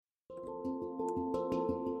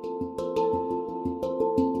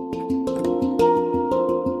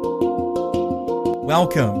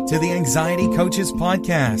Welcome to the Anxiety Coaches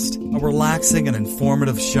Podcast, a relaxing and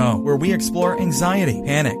informative show where we explore anxiety,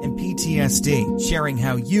 panic, and PTSD, sharing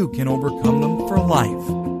how you can overcome them for life.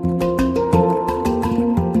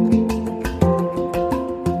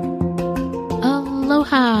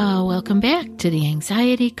 Aloha! Welcome back to the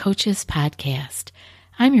Anxiety Coaches Podcast.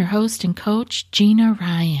 I'm your host and coach, Gina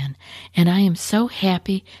Ryan, and I am so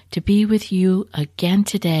happy to be with you again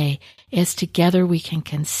today as together we can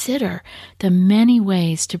consider the many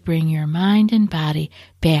ways to bring your mind and body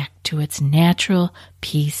back to its natural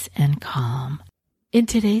peace and calm. In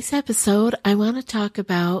today's episode, I want to talk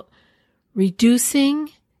about reducing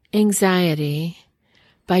anxiety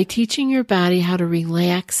by teaching your body how to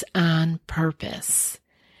relax on purpose.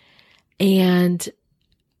 And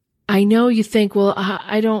I know you think, well,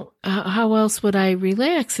 how else would I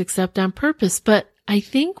relax except on purpose? But I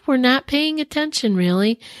think we're not paying attention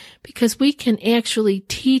really, because we can actually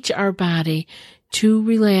teach our body to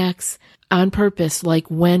relax on purpose, like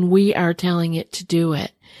when we are telling it to do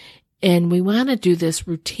it. And we want to do this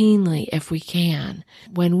routinely if we can.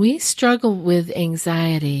 When we struggle with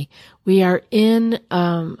anxiety, we are in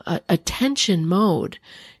a tension mode.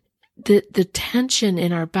 The tension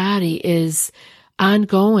in our body is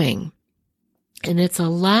ongoing, and it's a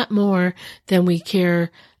lot more than we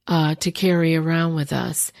care to carry around with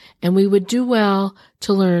us. And we would do well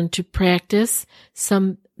to learn to practice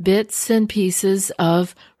some bits and pieces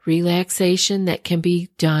of relaxation that can be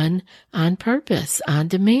done on purpose, on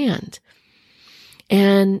demand.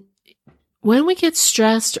 And when we get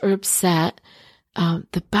stressed or upset,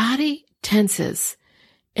 the body tenses,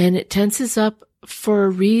 and it tenses up for a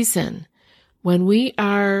reason. When we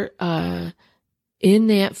are in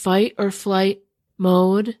that fight or flight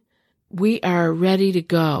mode, we are ready to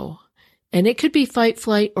go. And it could be fight,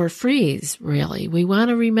 flight, or freeze, really. We want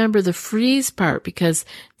to remember the freeze part because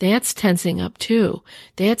that's tensing up too.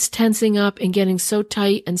 That's tensing up and getting so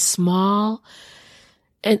tight and small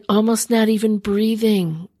and almost not even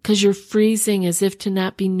breathing because you're freezing as if to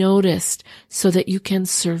not be noticed so that you can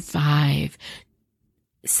survive.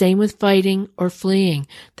 Same with fighting or fleeing.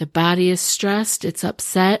 The body is stressed, it's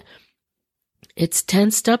upset, it's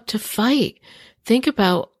tensed up to fight. Think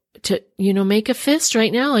about make a fist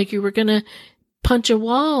right now like you were going to punch a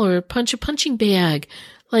wall or punch a punching bag.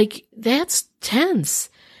 Like that's tense.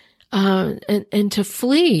 And to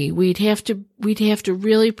flee, we'd have to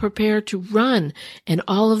really prepare to run, and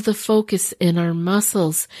all of the focus in our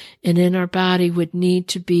muscles and in our body would need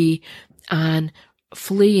to be on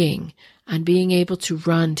fleeing, on being able to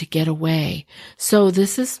run, to get away. So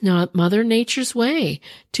this is not Mother Nature's way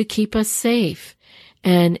to keep us safe.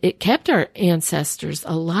 And it kept our ancestors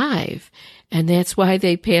alive. And that's why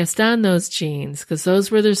they passed on those genes, because those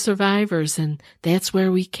were the survivors, and that's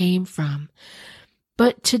where we came from.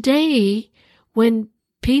 But today, when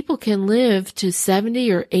people can live to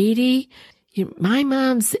 70 or 80, my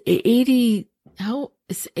mom's 80,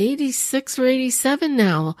 it's 86 or 87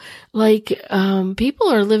 now. Like,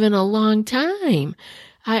 people are living a long time.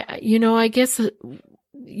 I guess it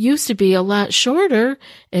used to be a lot shorter,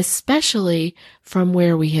 especially from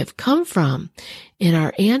where we have come from in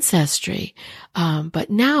our ancestry. But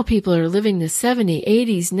now people are living to 70,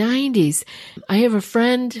 80s, 90s. I have a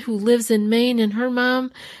friend who lives in Maine, and her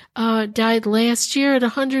mom died last year at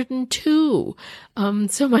 102.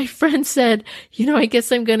 So my friend said, I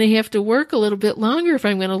guess I'm going to have to work a little bit longer if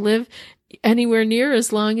I'm going to live anywhere near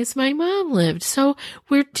as long as my mom lived. So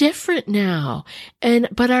we're different now.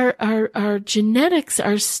 But our genetics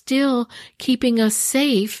are still keeping us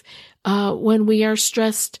safe. When we are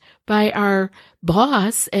stressed by our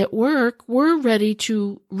boss at work, we're ready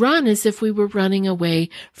to run as if we were running away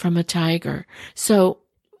from a tiger. So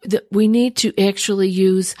we need to actually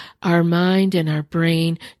use our mind and our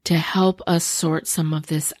brain to help us sort some of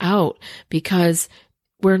this out, because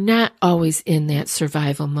we're not always in that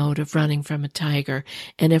survival mode of running from a tiger.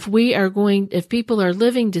 And if people are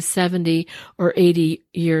living to 70 or 80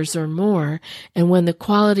 years or more, and when the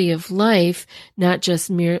quality of life, not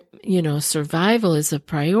just mere, survival is a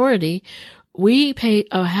priority, we pay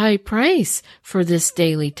a high price for this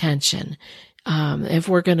daily tension. If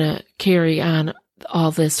we're going to carry on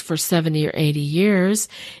all this for 70 or 80 years,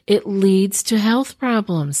 it leads to health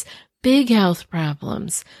problems. Big health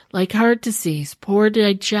problems like heart disease, poor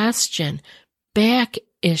digestion, back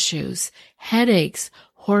issues, headaches,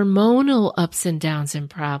 hormonal ups and downs and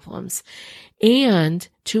problems, and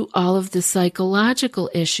to all of the psychological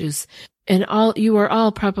issues. And you are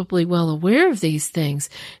all probably well aware of these things,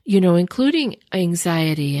 including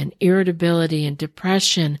anxiety and irritability and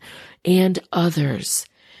depression and others.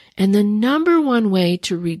 And the number one way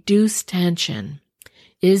to reduce tension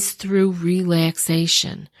is through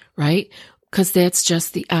relaxation, right? Because that's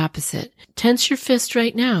just the opposite. Tense your fist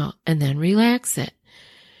right now and then relax it.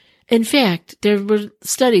 In fact, there were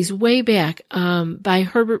studies way back by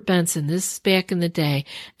Herbert Benson, this is back in the day,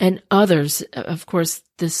 and others. Of course,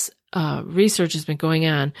 this research has been going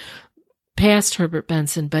on past Herbert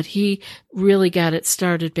Benson, but he really got it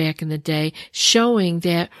started back in the day, showing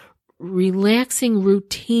that relaxing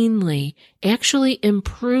routinely actually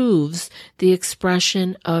improves the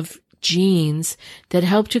expression of genes that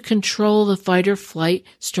help to control the fight or flight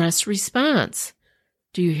stress response.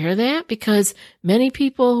 Do you hear that? Because many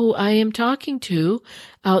people who I am talking to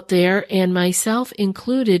out there, and myself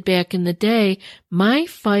included back in the day, my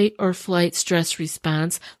fight or flight stress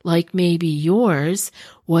response, like maybe yours,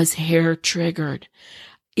 was hair triggered.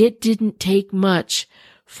 It didn't take much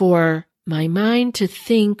for my mind to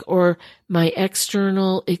think or my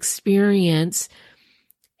external experience.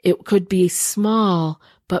 It could be small,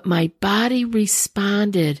 but my body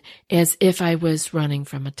responded as if I was running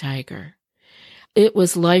from a tiger. It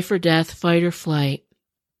was life or death, fight or flight.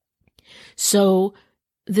 So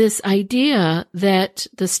this idea that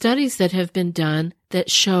the studies that have been done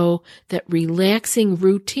that show that relaxing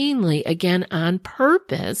routinely, again on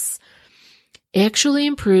purpose, actually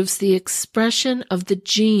improves the expression of the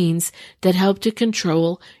genes that help to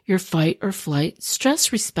control your fight or flight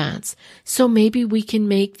stress response. So maybe we can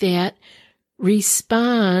make that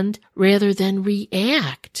respond rather than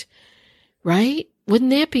react, right?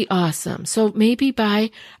 Wouldn't that be awesome? So maybe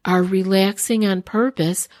by our relaxing on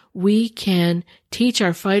purpose, we can teach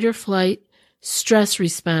our fight or flight stress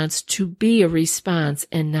response to be a response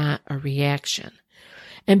and not a reaction.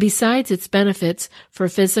 And besides its benefits for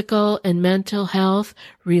physical and mental health,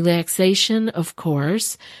 relaxation, of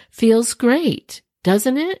course, feels great,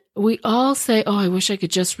 doesn't it? We all say, oh, I wish I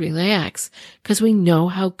could just relax, because we know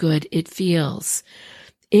how good it feels.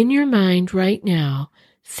 In your mind right now,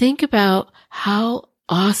 think about how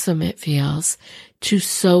awesome it feels to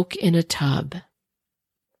soak in a tub,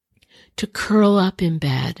 to curl up in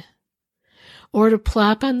bed, or to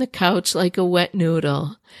plop on the couch like a wet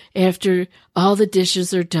noodle after all the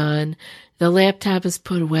dishes are done, the laptop is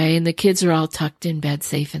put away, and the kids are all tucked in bed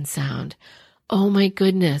safe and sound. Oh my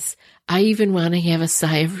goodness, I even want to have a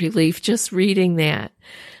sigh of relief just reading that.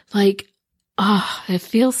 Like, oh, it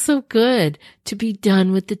feels so good to be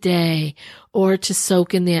done with the day, or to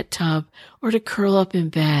soak in that tub, or to curl up in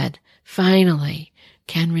bed. Finally,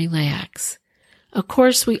 can relax. Of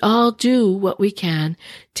course, we all do what we can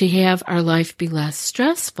to have our life be less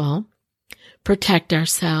stressful, protect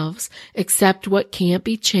ourselves, accept what can't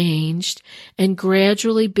be changed, and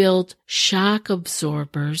gradually build shock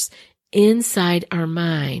absorbers inside our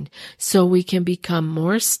mind so we can become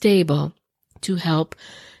more stable to help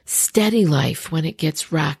steady life when it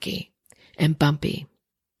gets rocky and bumpy.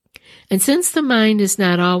 And since the mind is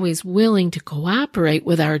not always willing to cooperate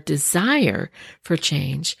with our desire for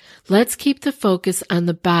change, let's keep the focus on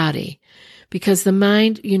the body. Because the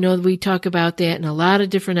mind, we talk about that in a lot of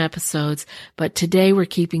different episodes, but today we're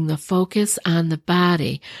keeping the focus on the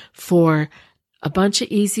body for a bunch of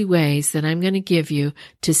easy ways that I'm going to give you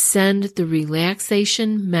to send the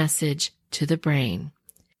relaxation message to the brain.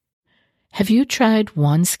 Have you tried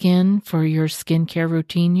OneSkin for your skincare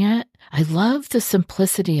routine yet? I love the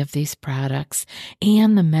simplicity of these products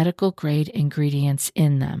and the medical grade ingredients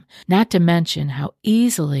in them, not to mention how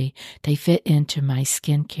easily they fit into my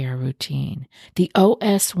skincare routine. The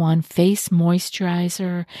OS1 Face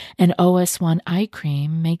Moisturizer and OS1 Eye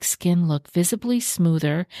Cream make skin look visibly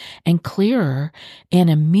smoother and clearer and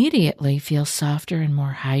immediately feel softer and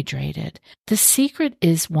more hydrated. The secret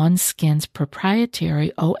is OneSkin's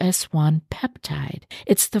proprietary OS1 peptide.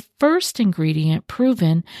 It's the first ingredient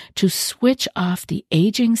proven to switch off the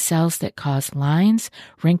aging cells that cause lines,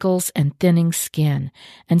 wrinkles, and thinning skin,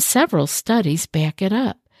 and several studies back it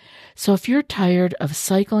up. So if you're tired of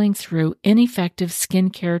cycling through ineffective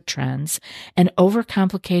skincare trends and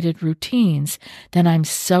overcomplicated routines, then I'm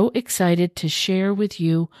so excited to share with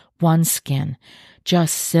you OneSkin,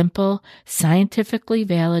 just simple, scientifically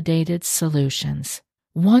validated solutions.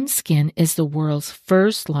 OneSkin is the world's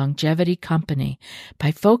first longevity company.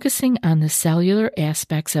 By focusing on the cellular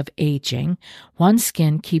aspects of aging,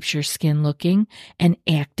 OneSkin keeps your skin looking and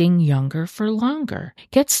acting younger for longer.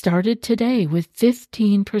 Get started today with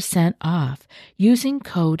 15% off using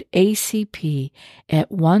code ACP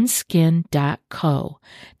at oneskin.co.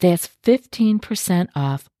 That's 15%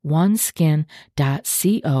 off oneskin.co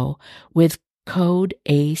with code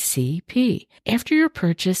ACP. After your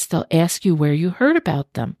purchase, they'll ask you where you heard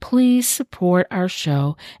about them. Please support our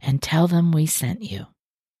show and tell them we sent you.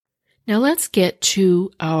 Now let's get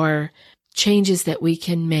to our changes that we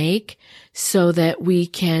can make so that we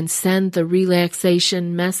can send the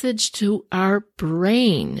relaxation message to our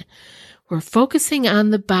brain. We're focusing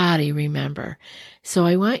on the body, remember. So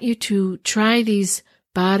I want you to try these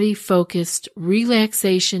body-focused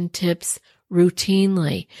relaxation tips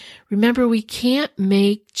routinely. Remember, we can't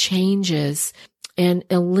make changes and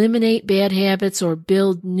eliminate bad habits or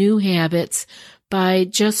build new habits by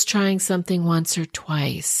just trying something once or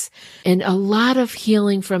twice. And a lot of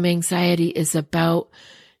healing from anxiety is about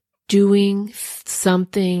doing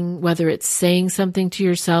something, whether it's saying something to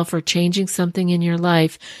yourself or changing something in your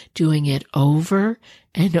life, doing it over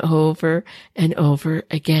and over and over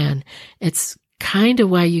again. It's kind of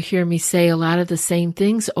why you hear me say a lot of the same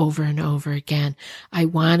things over and over again. I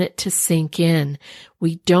want it to sink in.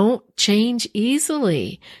 We don't change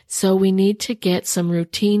easily, so we need to get some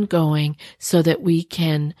routine going so that we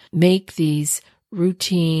can make these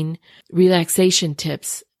routine relaxation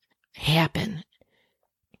tips happen.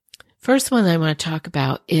 First one I want to talk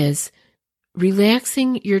about is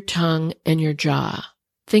relaxing your tongue and your jaw.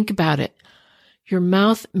 Think about it. Your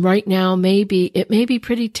mouth right now may be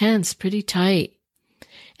pretty tense, pretty tight.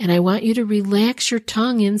 And I want you to relax your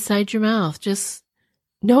tongue inside your mouth. Just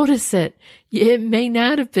notice it. It may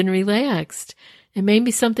not have been relaxed. It may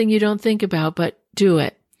be something you don't think about, but do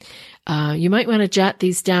it. You might want to jot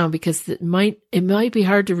these down because it might be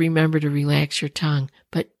hard to remember to relax your tongue,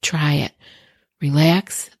 but try it.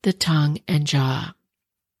 Relax the tongue and jaw.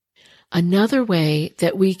 Another way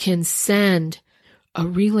that we can send a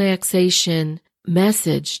relaxation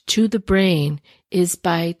message to the brain is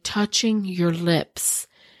by touching your lips.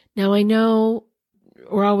 Now, I know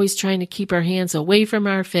we're always trying to keep our hands away from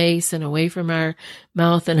our face and away from our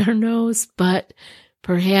mouth and our nose, but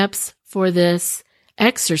perhaps for this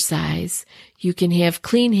exercise, you can have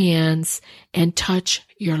clean hands and touch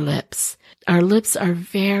your lips. Our lips are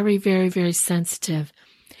very, very, very sensitive,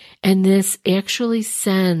 and this actually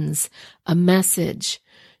sends a message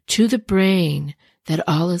to the brain that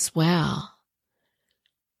all is well.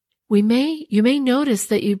 You may notice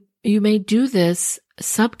that you may do this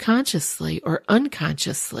subconsciously or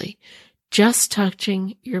unconsciously, just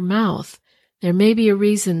touching your mouth. There may be a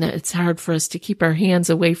reason that it's hard for us to keep our hands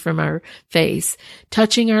away from our face.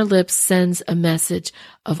 Touching our lips sends a message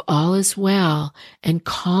of all is well and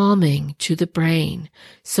calming to the brain.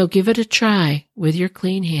 So give it a try with your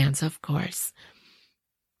clean hands, of course.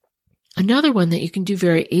 Another one that you can do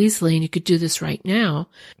very easily, and you could do this right now,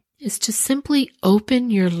 is to simply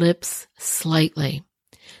open your lips slightly.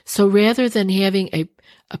 So rather than having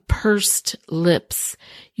a pursed lips,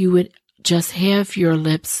 you would just have your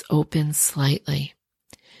lips open slightly.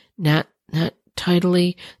 Not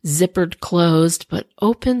tightly zippered closed, but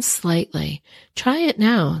open slightly. Try it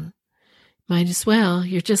now. Might as well.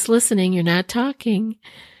 You're just listening. You're not talking.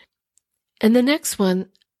 And the next one,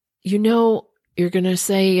 you're going to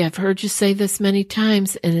say, I've heard you say this many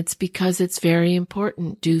times, and it's because it's very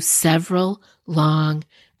important. Do several long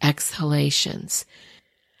exhalations.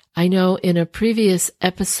 I know in a previous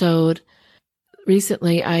episode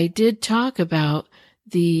recently, I did talk about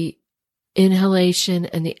the inhalation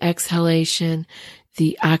and the exhalation,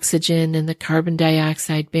 the oxygen and the carbon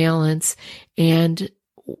dioxide balance, and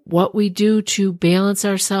what we do to balance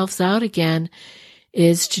ourselves out again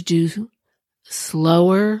is to do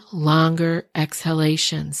slower, longer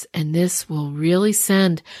exhalations. And this will really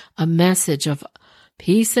send a message of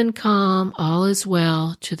peace and calm, all is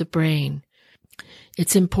well to the brain.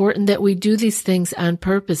 It's important that we do these things on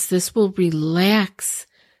purpose. This will relax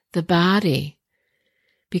the body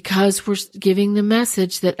because we're giving the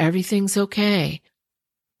message that everything's okay.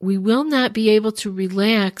 We will not be able to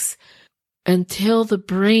relax until the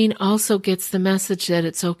brain also gets the message that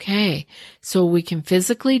it's okay. So we can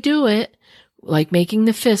physically do it, like making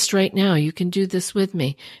the fist right now. You can do this with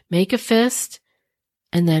me. Make a fist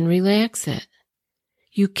and then relax it.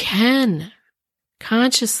 You can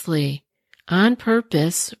consciously, on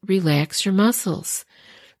purpose, relax your muscles.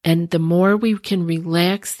 And the more we can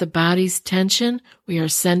relax the body's tension, we are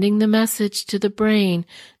sending the message to the brain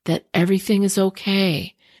that everything is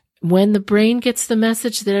okay. When the brain gets the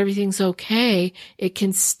message that everything's okay, it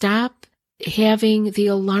can stop having the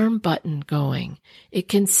alarm button going. The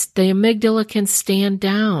amygdala can stand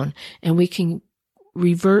down, and we can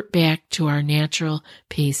revert back to our natural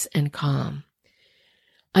peace and calm.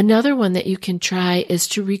 Another one that you can try is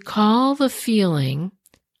to recall the feeling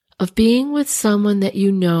of being with someone that you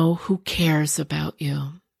know who cares about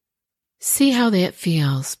you. See how that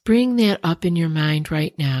feels. Bring that up in your mind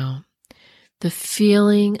right now. The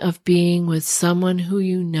feeling of being with someone who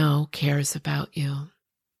you know cares about you.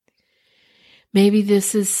 Maybe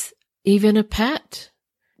this is even a pet.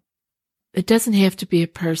 It doesn't have to be a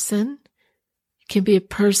person. It can be a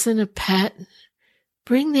person, a pet.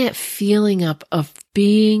 Bring that feeling up of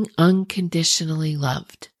being unconditionally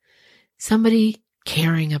loved. Somebody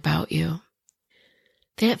caring about you.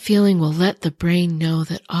 That feeling will let the brain know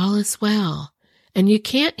that all is well. And you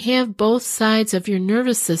can't have both sides of your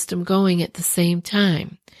nervous system going at the same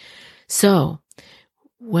time. So,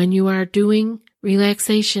 when you are doing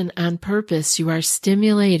relaxation on purpose, you are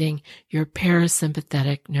stimulating your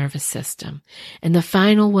parasympathetic nervous system. And the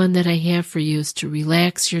final one that I have for you is to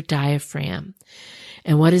relax your diaphragm.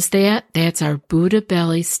 And what is that? That's our Buddha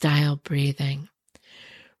belly style breathing.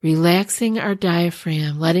 Relaxing our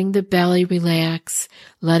diaphragm, letting the belly relax,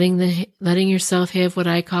 letting yourself have what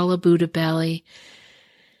I call a Buddha belly,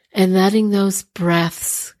 and letting those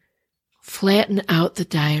breaths flatten out the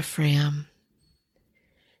diaphragm.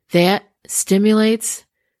 That stimulates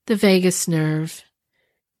the vagus nerve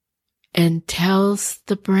and tells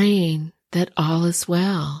the brain that all is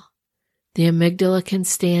well. The amygdala can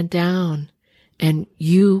stand down and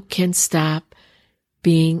you can stop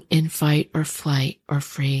being in fight or flight or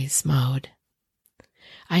freeze mode.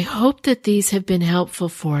 I hope that these have been helpful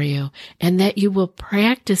for you and that you will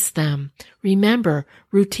practice them. Remember,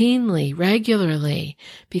 routinely, regularly,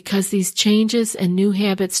 because these changes and new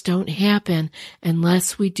habits don't happen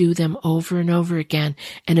unless we do them over and over again.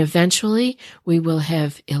 And eventually we will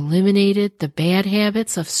have eliminated the bad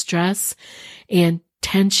habits of stress and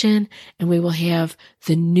tension, and we will have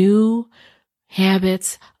the new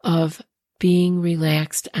habits of being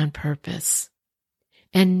relaxed on purpose.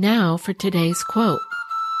 And now for today's quote.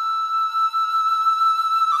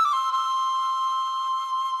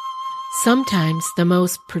 Sometimes the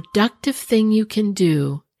most productive thing you can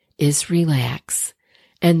do is relax.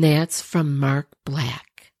 And that's from Mark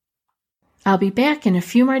Black. I'll be back in a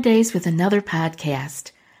few more days with another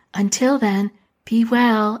podcast. Until then, be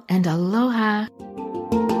well and aloha.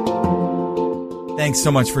 Thanks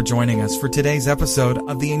so much for joining us for today's episode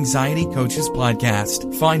of the Anxiety Coaches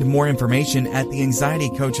Podcast. Find more information at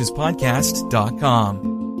theanxietycoachespodcast.com.